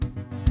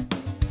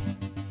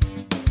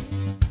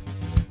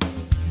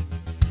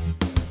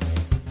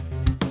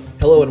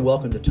Hello and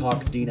welcome to Talk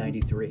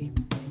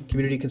D93,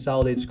 Community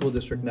Consolidated School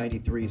District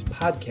 93's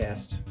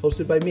podcast,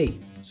 hosted by me,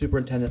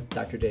 Superintendent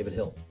Dr. David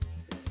Hill.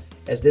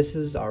 As this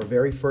is our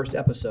very first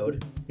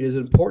episode, it is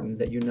important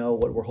that you know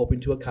what we're hoping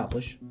to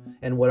accomplish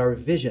and what our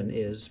vision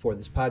is for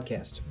this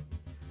podcast.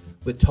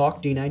 With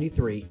Talk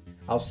D93,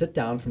 I'll sit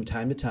down from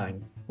time to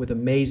time with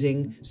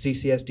amazing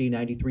CCSD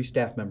 93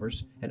 staff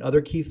members and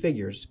other key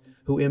figures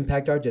who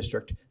impact our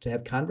district to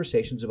have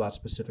conversations about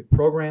specific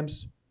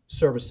programs,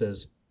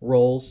 services,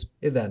 roles,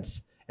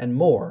 events, and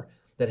more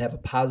that have a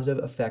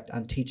positive effect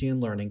on teaching and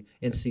learning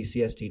in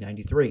CCSD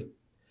 93.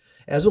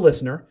 As a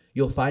listener,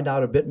 you'll find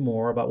out a bit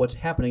more about what's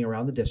happening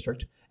around the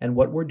district and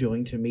what we're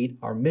doing to meet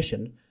our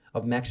mission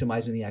of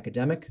maximizing the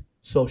academic,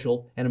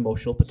 social, and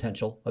emotional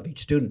potential of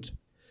each student.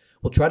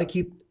 We'll try to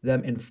keep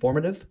them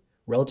informative,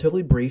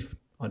 relatively brief,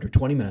 under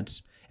 20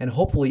 minutes, and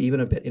hopefully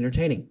even a bit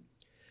entertaining.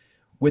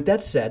 With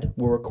that said,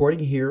 we're recording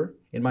here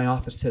in my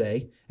office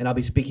today, and I'll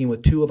be speaking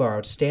with two of our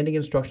outstanding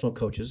instructional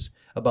coaches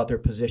about their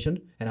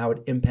position and how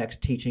it impacts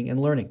teaching and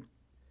learning.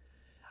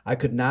 I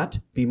could not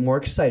be more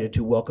excited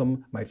to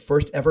welcome my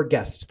first ever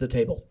guests to the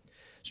table,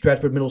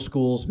 Stratford Middle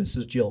School's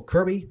Mrs. Jill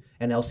Kirby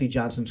and Elsie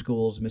Johnson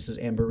School's Mrs.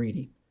 Amber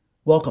Reedy.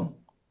 Welcome.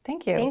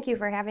 Thank you. Thank you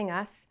for having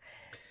us.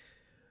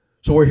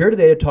 So we're here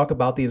today to talk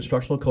about the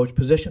instructional coach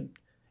position.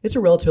 It's a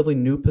relatively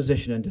new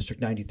position in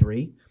District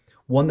 93,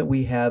 one that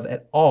we have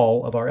at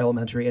all of our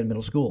elementary and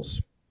middle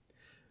schools.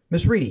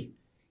 Ms. Reedy,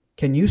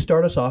 can you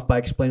start us off by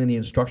explaining the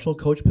instructional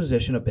coach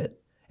position a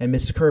bit? And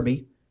Ms.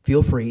 Kirby,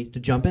 feel free to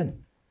jump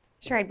in.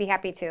 Sure, I'd be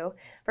happy to.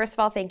 First of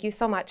all, thank you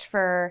so much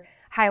for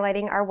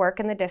highlighting our work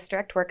in the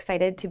district. We're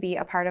excited to be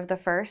a part of the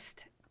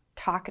first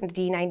Talk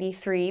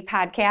D93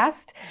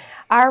 podcast.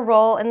 Our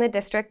role in the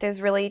district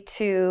is really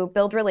to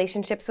build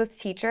relationships with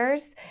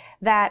teachers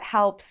that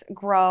helps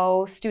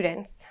grow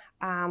students.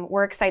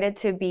 We're excited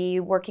to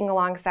be working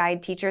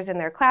alongside teachers in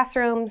their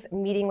classrooms,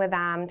 meeting with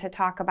them to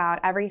talk about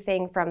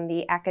everything from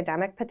the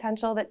academic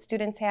potential that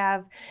students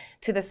have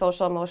to the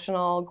social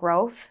emotional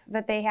growth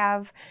that they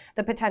have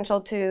the potential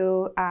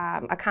to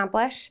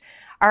accomplish.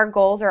 Our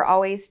goals are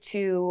always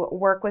to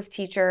work with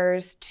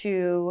teachers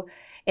to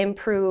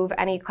improve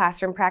any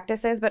classroom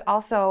practices, but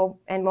also,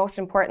 and most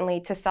importantly,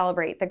 to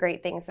celebrate the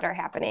great things that are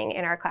happening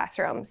in our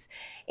classrooms.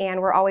 And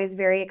we're always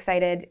very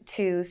excited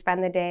to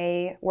spend the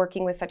day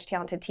working with such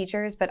talented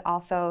teachers, but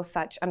also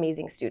such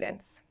amazing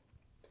students.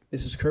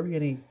 Mrs. Kirby,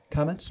 any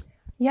comments?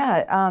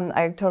 Yeah,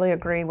 I totally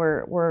agree.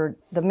 We're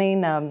the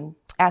main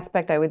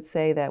aspect I would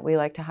say that we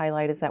like to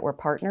highlight is that we're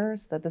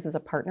partners, that this is a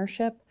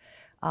partnership.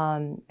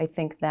 I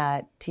think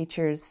that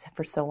teachers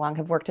for so long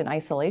have worked in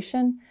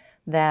isolation,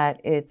 that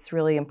it's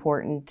really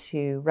important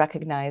to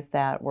recognize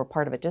that we're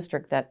part of a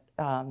district that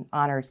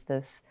honors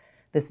this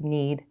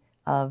need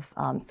of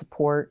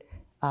support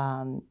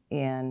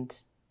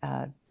and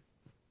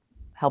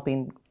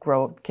helping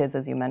grow kids,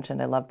 as you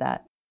mentioned. I love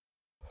that.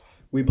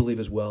 We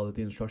believe as well that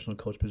the instructional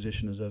coach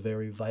position is a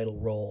very vital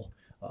role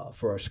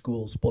for our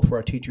schools, both for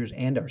our teachers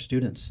and our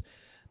students.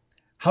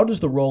 How does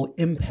the role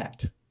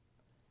impact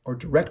or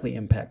directly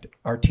impact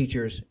our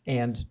teachers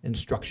and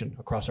instruction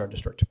across our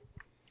district?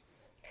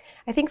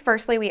 I think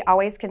firstly, we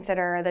always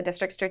consider the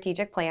district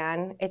strategic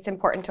plan. It's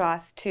important to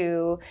us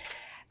to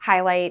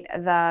highlight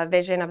the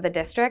vision of the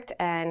district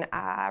and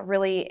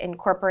really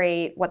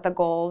incorporate what the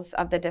goals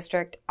of the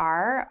district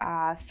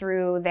are.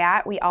 Through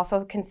that, we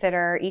also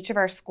consider each of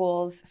our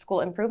schools'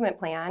 school improvement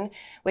plan,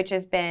 which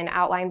has been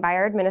outlined by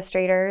our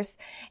administrators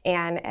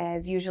and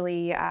is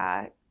usually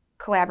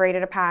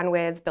collaborated upon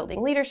with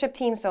building leadership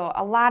teams. So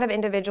a lot of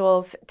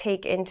individuals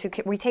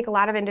we take a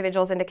lot of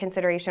individuals into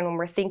consideration when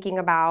we're thinking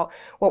about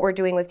what we're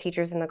doing with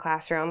teachers in the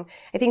classroom.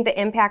 I think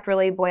the impact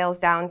really boils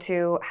down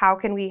to how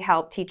can we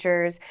help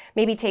teachers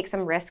maybe take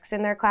some risks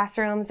in their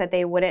classrooms that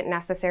they wouldn't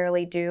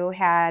necessarily do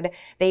had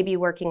they be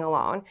working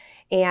alone.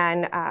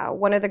 And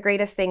one of the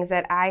greatest things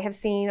that I have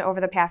seen over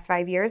the past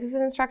 5 years as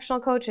an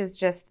instructional coach is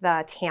just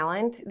the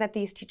talent that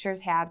these teachers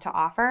have to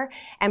offer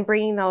and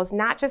bringing those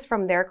not just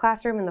from their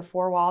classroom and the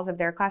four walls of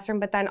their classroom,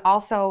 but then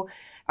also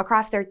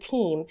across their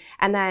team.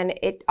 And then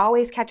it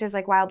always catches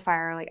like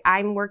wildfire. Like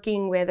I'm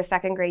working with a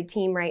second grade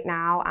team right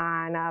now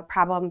on a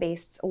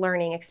problem-based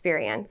learning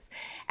experience.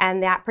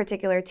 And that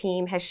particular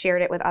team has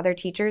shared it with other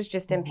teachers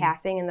just in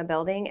passing in the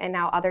building. And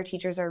now other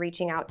teachers are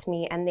reaching out to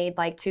me and they'd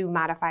like to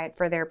modify it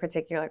for their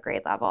particular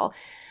grade level.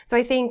 So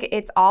I think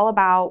it's all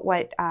about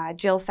what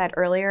Jill said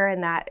earlier,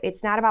 and that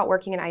it's not about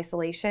working in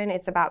isolation,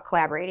 it's about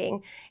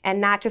collaborating.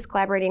 And not just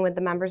collaborating with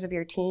the members of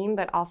your team,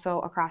 but also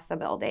across the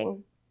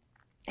building.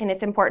 And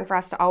it's important for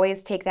us to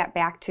always take that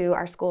back to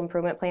our school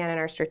improvement plan and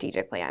our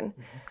strategic plan.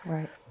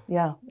 Right.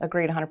 Yeah,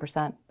 agreed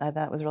 100%.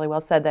 That was really well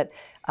said, that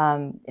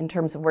in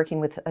terms of working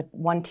with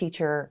one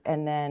teacher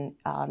and then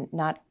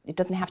it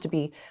doesn't have to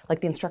be like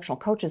the instructional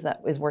coaches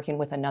that is working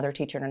with another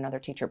teacher and another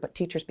teacher, but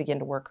teachers begin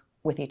to work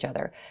with each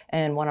other.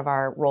 And one of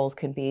our roles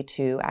can be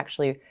to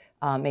actually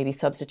maybe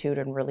substitute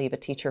and relieve a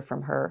teacher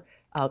from her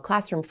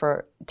classroom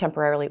for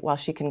temporarily while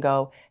she can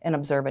go and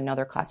observe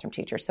another classroom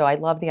teacher. So I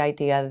love the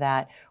idea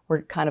that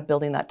we're kind of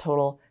building that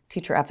total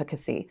teacher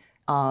efficacy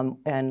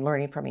and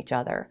learning from each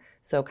other.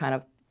 So kind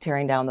of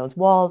tearing down those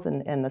walls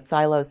and the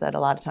silos that a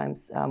lot of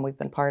times we've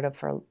been part of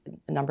for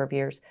a number of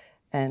years,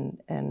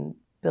 and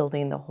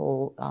building the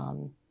whole,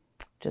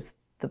 just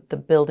the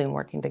building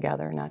working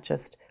together, not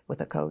just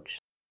with a coach.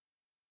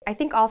 I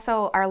think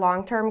also our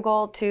long-term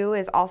goal too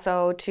is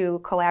also to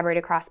collaborate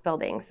across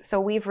buildings.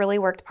 So we've really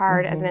worked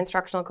hard as an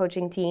instructional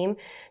coaching team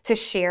to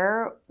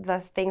share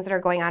the things that are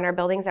going on in our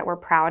buildings that we're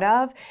proud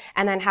of,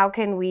 and then how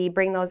can we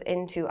bring those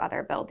into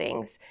other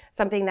buildings.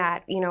 Something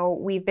that, you know,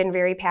 we've been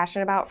very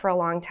passionate about for a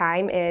long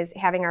time is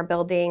having our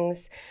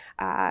buildings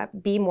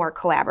be more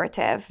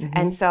collaborative.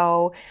 And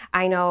so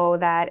I know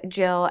that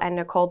Jill and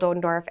Nicole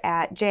Dodendorf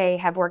at Jay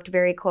have worked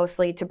very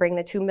closely to bring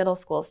the two middle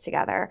schools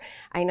together.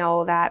 I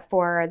know that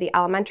for the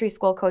elementary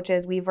school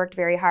coaches, we've worked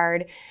very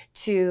hard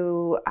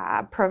to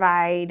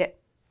provide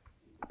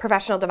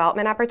professional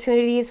development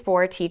opportunities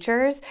for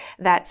teachers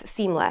that's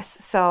seamless.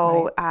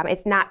 So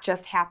it's not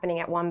just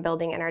happening at one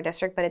building in our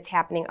district, but it's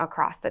happening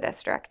across the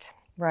district.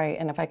 Right,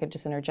 and if I could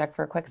just interject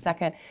for a quick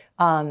second,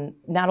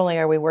 not only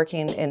are we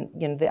working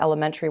in the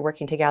elementary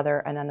working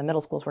together and then the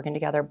middle schools working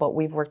together, but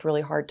we've worked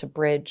really hard to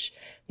bridge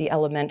the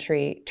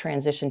elementary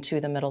transition to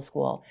the middle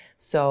school.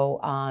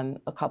 So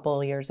a couple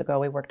of years ago,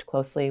 we worked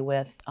closely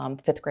with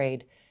fifth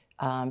grade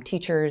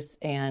teachers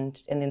and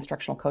the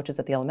instructional coaches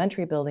at the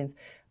elementary buildings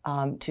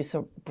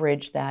to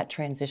bridge that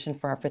transition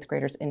for our fifth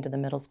graders into the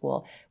middle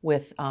school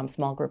with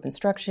small group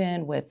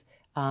instruction, with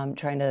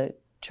trying to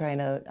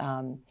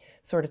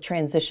sort of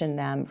transition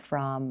them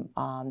from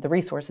the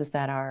resources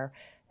that are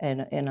in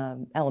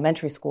an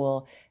elementary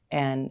school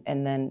and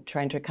then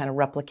trying to kind of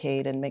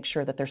replicate and make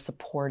sure that they're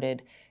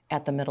supported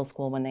at the middle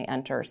school when they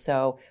enter.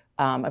 So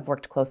I've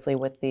worked closely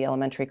with the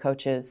elementary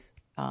coaches.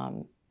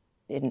 I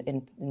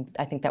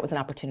think that was an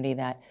opportunity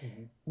that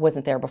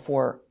wasn't there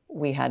before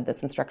we had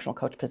this instructional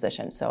coach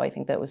position. So I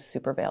think that was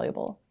super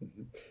valuable.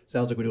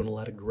 Sounds like we're doing a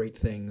lot of great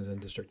things in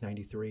District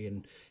 93,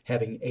 and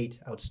having 8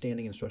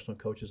 outstanding instructional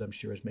coaches, I'm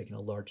sure, is making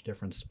a large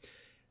difference.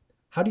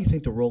 How do you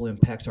think the role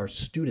impacts our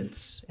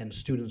students and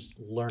students'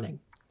 learning?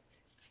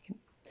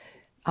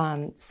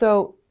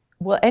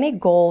 Well, any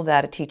goal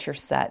that a teacher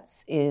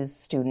sets is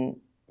student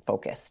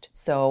focused.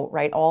 So,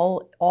 right,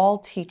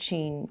 all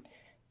teaching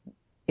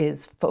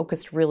is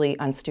focused really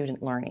on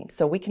student learning.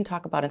 So we can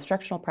talk about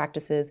instructional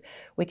practices,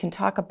 we can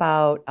talk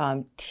about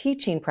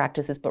teaching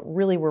practices, but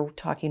really we're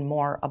talking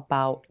more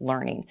about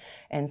learning.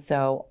 And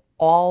so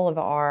all of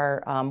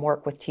our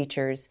work with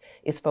teachers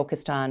is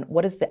focused on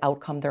what is the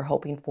outcome they're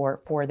hoping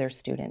for their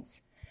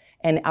students,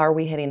 and are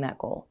we hitting that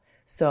goal?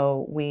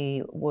 So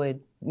we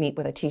would meet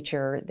with a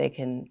teacher, they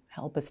can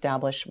help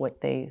establish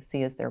what they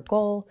see as their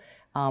goal.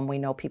 We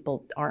know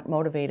people aren't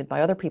motivated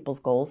by other people's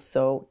goals,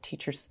 so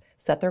teachers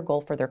set their goal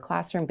for their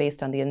classroom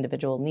based on the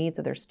individual needs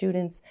of their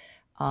students.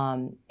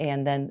 And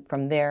then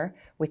from there,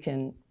 we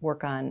can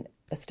work on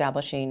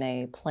establishing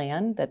a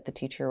plan that the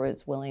teacher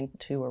is willing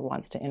to or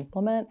wants to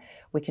implement.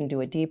 We can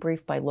do a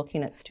debrief by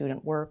looking at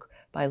student work,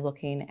 by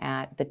looking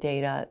at the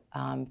data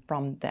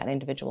from that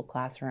individual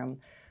classroom.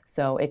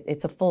 So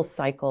it's a full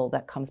cycle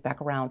that comes back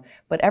around.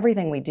 But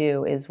everything we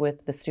do is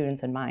with the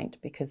students in mind,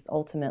 because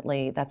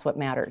ultimately that's what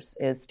matters,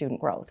 is student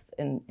growth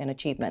and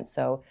achievement.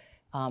 So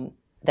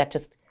that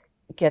just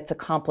gets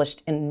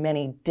accomplished in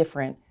many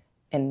different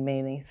and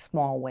many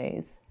small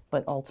ways,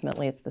 but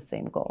ultimately it's the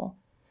same goal.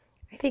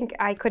 I think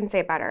I couldn't say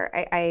it better.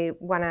 I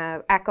want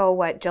to echo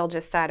what Jill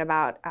just said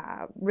about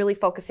really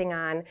focusing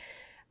on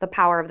the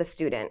power of the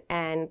student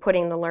and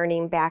putting the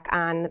learning back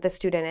on the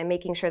student and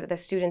making sure that the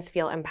students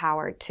feel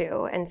empowered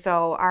too. And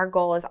so our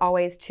goal is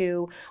always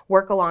to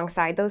work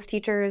alongside those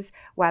teachers,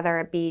 whether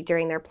it be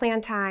during their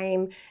plan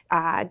time,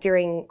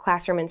 during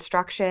classroom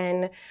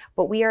instruction,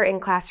 but we are in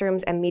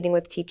classrooms and meeting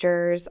with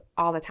teachers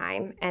all the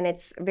time. And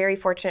it's very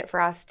fortunate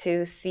for us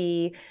to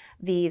see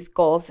these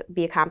goals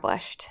be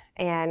accomplished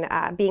and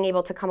being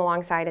able to come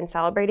alongside and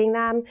celebrating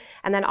them,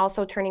 and then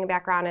also turning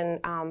back around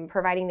and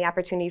providing the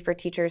opportunity for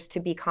teachers to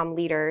become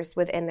leaders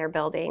within their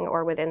building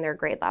or within their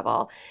grade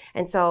level.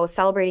 And so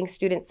celebrating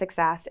student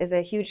success is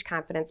a huge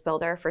confidence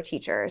builder for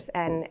teachers,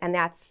 and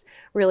that's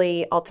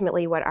really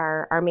ultimately what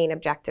our main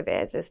objective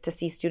is to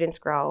see students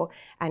grow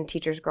and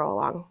teachers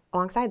grow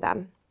alongside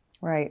them.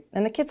 Right,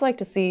 and the kids like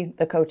to see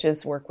the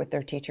coaches work with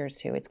their teachers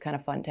too. It's kind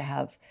of fun to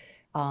have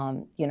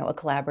a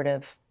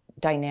collaborative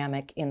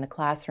dynamic in the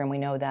classroom. We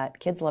know that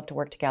kids love to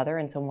work together,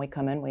 and so when we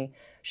come in, we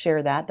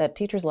share that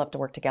teachers love to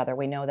work together.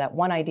 We know that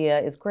one idea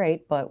is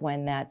great, but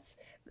when that's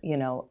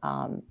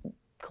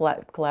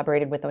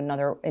collaborated with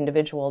another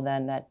individual,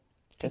 then that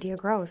just idea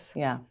grows.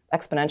 Yeah,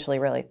 exponentially.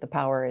 Really, the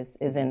power is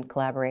in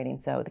collaborating.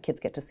 So the kids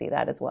get to see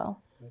that as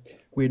well.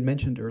 We had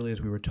mentioned earlier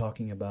as we were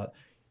talking about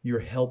your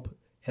help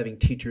having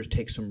teachers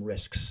take some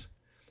risks.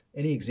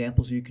 Any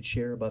examples you could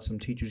share about some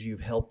teachers you've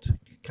helped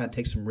kind of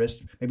take some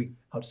risks, maybe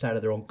outside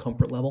of their own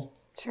comfort level?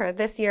 Sure.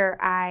 This year,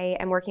 I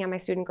am working on my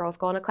student growth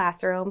goal in a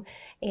classroom,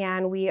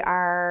 and we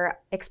are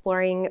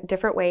exploring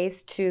different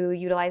ways to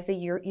utilize the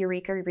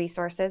Eureka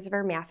resources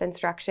for math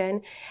instruction.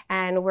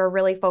 And we're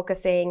really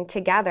focusing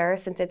together,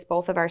 since it's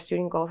both of our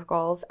student growth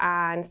goals,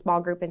 on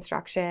small group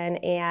instruction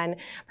and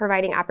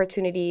providing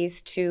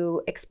opportunities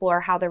to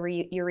explore how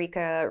the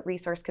Eureka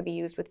resource could be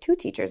used with 2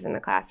 teachers in the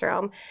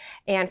classroom.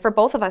 And for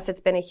both of us, it's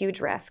been a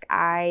huge risk.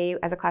 I,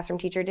 as a classroom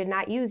teacher, did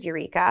not use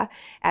Eureka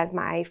as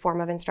my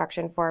form of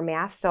instruction for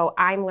math, so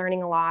I'm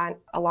learning a lot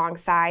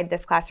alongside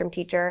this classroom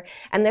teacher.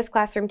 And this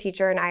classroom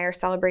teacher and I are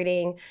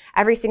celebrating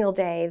every single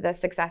day the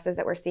successes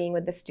that we're seeing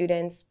with the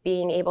students,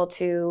 being able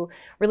to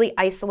really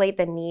isolate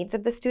the needs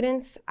of the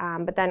students,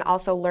 but then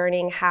also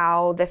learning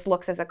how this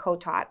looks as a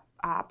co-taught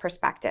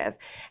perspective.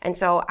 And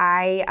so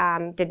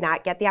I did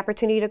not get the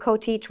opportunity to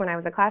co-teach when I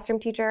was a classroom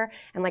teacher.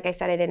 And like I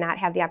said, I did not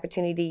have the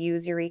opportunity to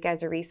use Eureka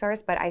as a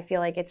resource, but I feel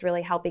like it's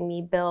really helping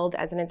me build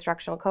as an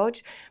instructional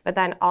coach, but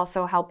then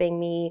also helping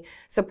me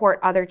support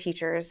other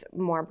teachers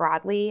more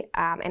broadly.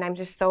 And I'm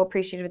just so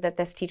appreciative that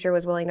this teacher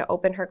was willing to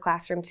open her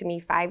classroom to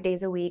me 5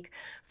 days a week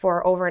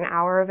for over an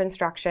hour of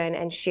instruction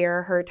and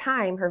share her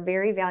time, her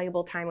very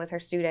valuable time with her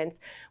students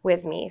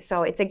with me.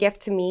 So it's a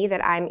gift to me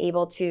that I'm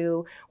able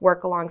to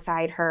work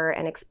alongside her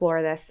and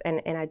explore this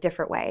in a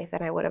different way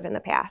than I would have in the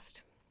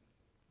past.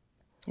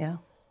 Yeah.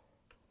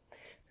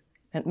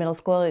 At middle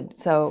school,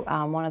 so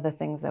one of the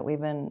things that we've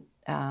been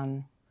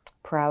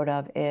proud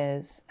of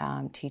is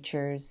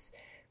teachers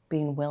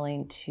being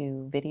willing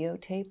to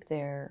videotape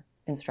their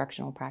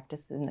instructional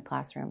practice in the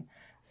classroom.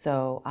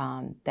 So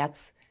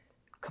that's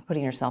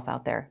putting yourself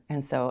out there.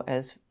 And so,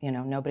 as you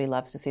know, nobody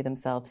loves to see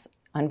themselves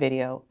on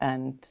video.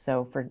 And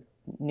so for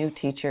new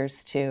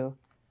teachers to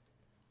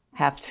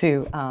have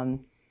to,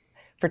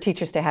 for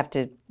teachers to have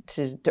to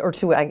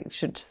I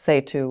should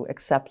say, to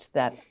accept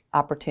that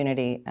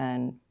opportunity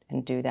and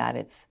do that,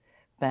 it's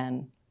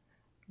been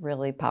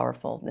really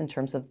powerful in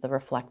terms of the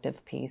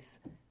reflective piece.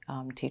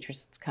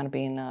 Teachers kind of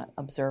being an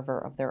observer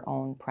of their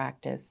own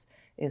practice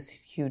is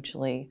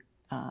hugely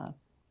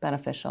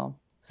beneficial.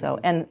 So,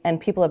 and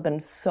people have been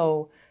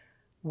so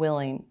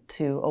willing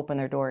to open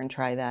their door and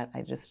try that.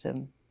 I just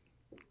am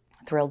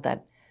thrilled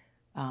that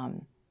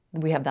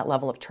we have that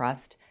level of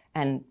trust,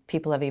 and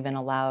people have even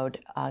allowed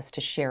us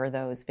to share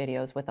those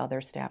videos with other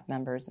staff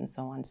members and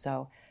so on.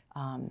 So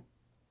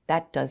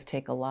that does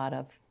take a lot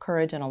of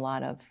courage and a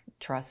lot of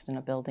trust in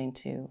a building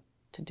to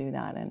do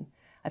that. And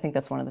I think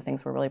that's one of the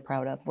things we're really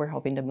proud of. We're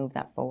hoping to move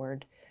that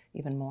forward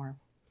even more.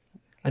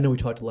 I know we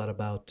talked a lot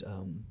about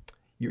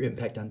your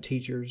impact on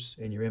teachers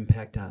and your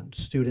impact on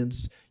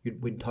students.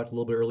 We talked a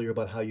little bit earlier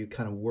about how you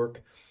kind of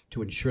work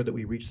to ensure that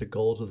we reach the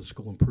goals of the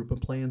school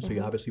improvement plan. So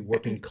you're obviously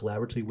working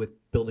collaboratively with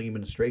building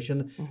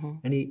administration.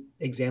 Any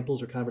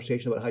examples or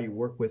conversation about how you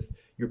work with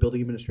your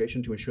building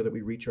administration to ensure that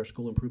we reach our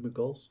school improvement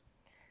goals?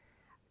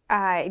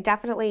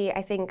 Definitely,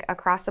 I think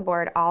across the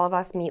board, all of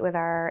us meet with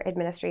our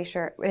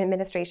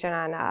administration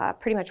on a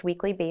pretty much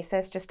weekly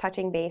basis, just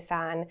touching base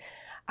on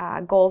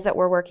goals that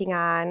we're working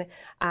on.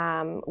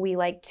 We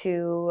like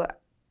to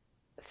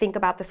think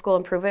about the school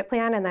improvement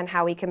plan and then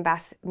how we can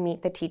best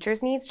meet the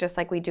teachers' needs, just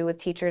like we do with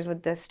teachers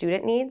with the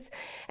student needs.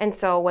 And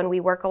so when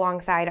we work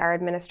alongside our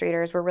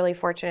administrators, we're really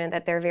fortunate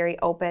that they're very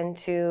open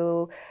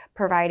to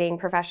providing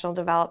professional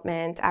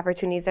development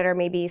opportunities that are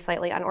maybe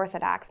slightly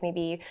unorthodox,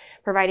 maybe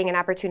providing an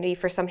opportunity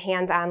for some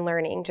hands-on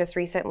learning. Just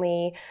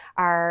recently,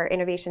 our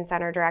Innovation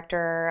Center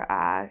director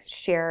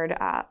shared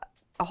a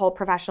whole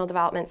professional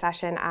development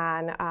session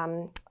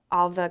on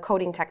all the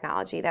coding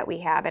technology that we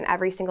have, and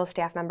every single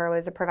staff member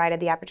was provided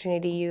the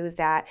opportunity to use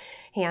that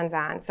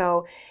hands-on.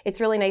 So it's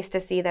really nice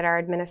to see that our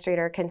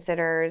administrator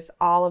considers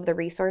all of the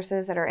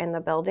resources that are in the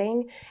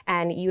building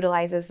and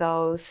utilizes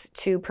those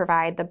to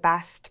provide the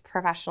best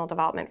professional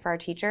development for our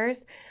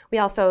teachers. We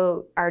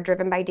also are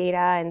driven by data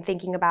and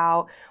thinking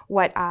about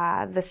what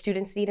the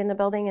students need in the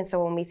building. And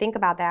so when we think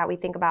about that, we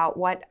think about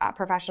what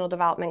professional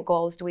development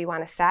goals do we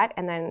want to set,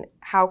 and then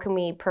how can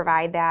we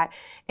provide that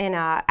in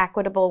an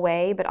equitable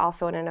way, but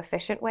also in an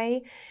efficient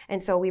way.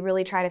 And so we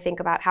really try to think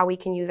about how we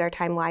can use our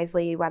time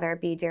wisely, whether it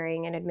be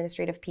during an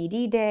administrative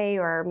PD day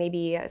or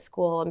maybe a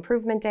school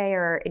improvement day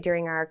or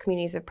during our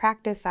communities of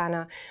practice on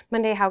a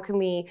Monday. How can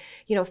we,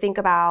 think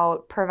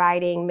about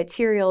providing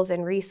materials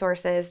and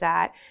resources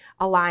that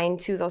align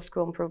to those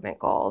school improvement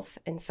goals.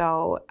 And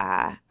so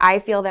I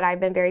feel that I've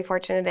been very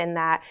fortunate in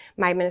that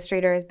my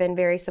administrator has been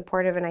very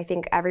supportive, and I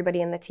think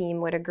everybody in the team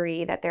would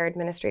agree that their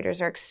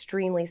administrators are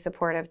extremely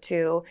supportive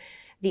to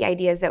the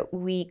ideas that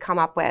we come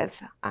up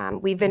with.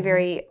 We've been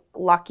very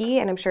lucky,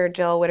 and I'm sure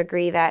Jill would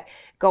agree, that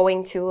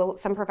going to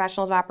some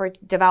professional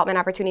development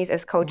opportunities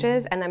as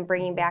coaches and then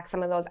bringing back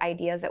some of those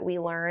ideas that we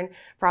learn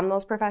from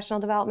those professional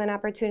development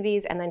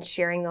opportunities and then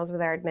sharing those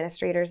with our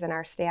administrators and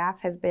our staff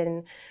has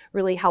been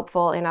really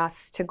helpful in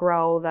us to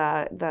grow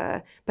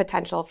the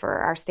potential for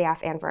our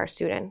staff and for our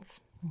students.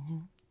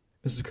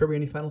 Mrs. Kirby,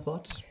 any final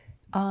thoughts?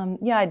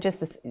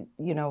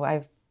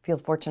 I feel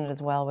fortunate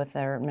as well with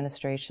our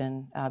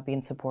administration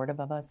being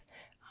supportive of us.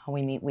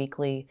 We meet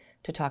weekly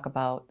to talk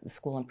about the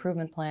school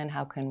improvement plan.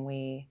 How can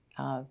we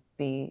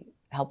be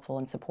helpful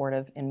and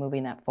supportive in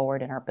moving that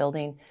forward in our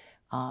building.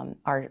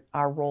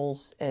 Our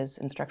roles as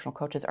instructional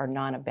coaches are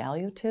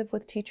non-evaluative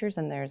with teachers,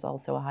 and there's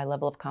also a high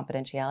level of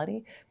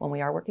confidentiality when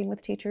we are working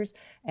with teachers.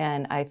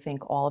 And I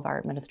think all of our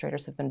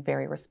administrators have been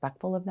very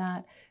respectful of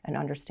that and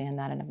understand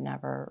that, and have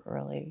never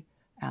really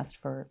asked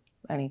for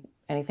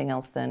anything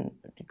else than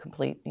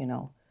complete,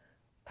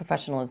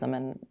 professionalism.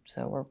 And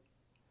so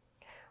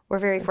we're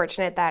very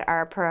fortunate that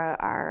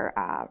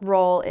our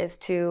role is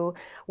to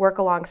work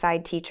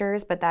alongside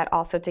teachers, but that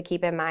also to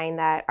keep in mind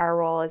that our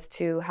role is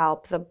to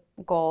help the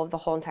goal of the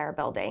whole entire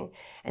building.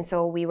 And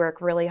so we work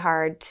really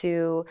hard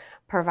to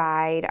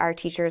provide our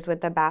teachers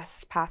with the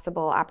best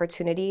possible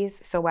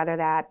opportunities. So whether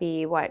that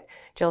be what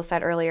Jill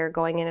said earlier,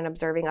 going in and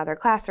observing other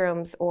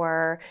classrooms,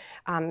 or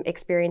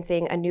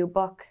experiencing a new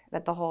book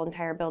that the whole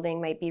entire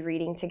building might be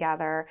reading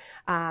together.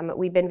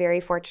 We've been very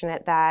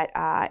fortunate that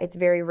it's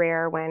very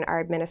rare when our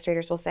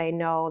administrators will say,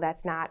 no,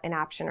 that's not an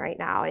option right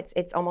now.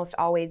 It's almost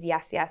always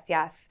yes, yes,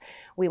 yes.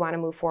 We want to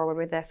move forward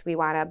with this. We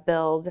want to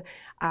build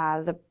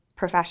the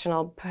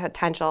professional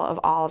potential of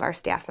all of our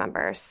staff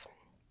members.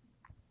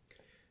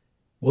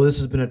 Well, this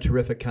has been a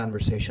terrific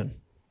conversation.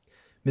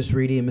 Ms.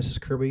 Reedy and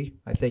Mrs. Kirby,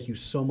 I thank you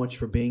so much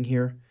for being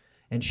here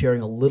and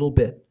sharing a little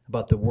bit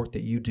about the work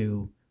that you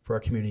do for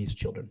our community's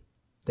children.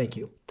 Thank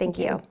you. Thank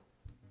you.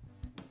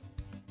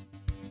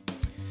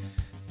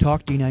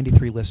 Talk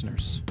D93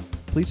 listeners,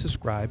 please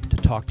subscribe to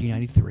Talk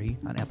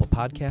D93 on Apple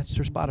Podcasts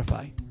or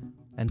Spotify.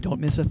 And don't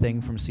miss a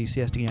thing from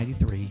CCS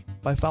D93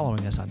 by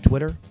following us on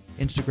Twitter,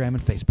 Instagram,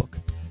 and Facebook.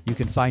 You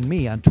can find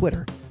me on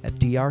Twitter at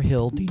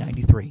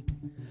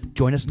drhilld93.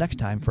 Join us next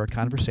time for a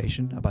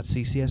conversation about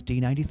CCS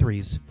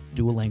D93's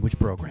dual language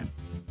program.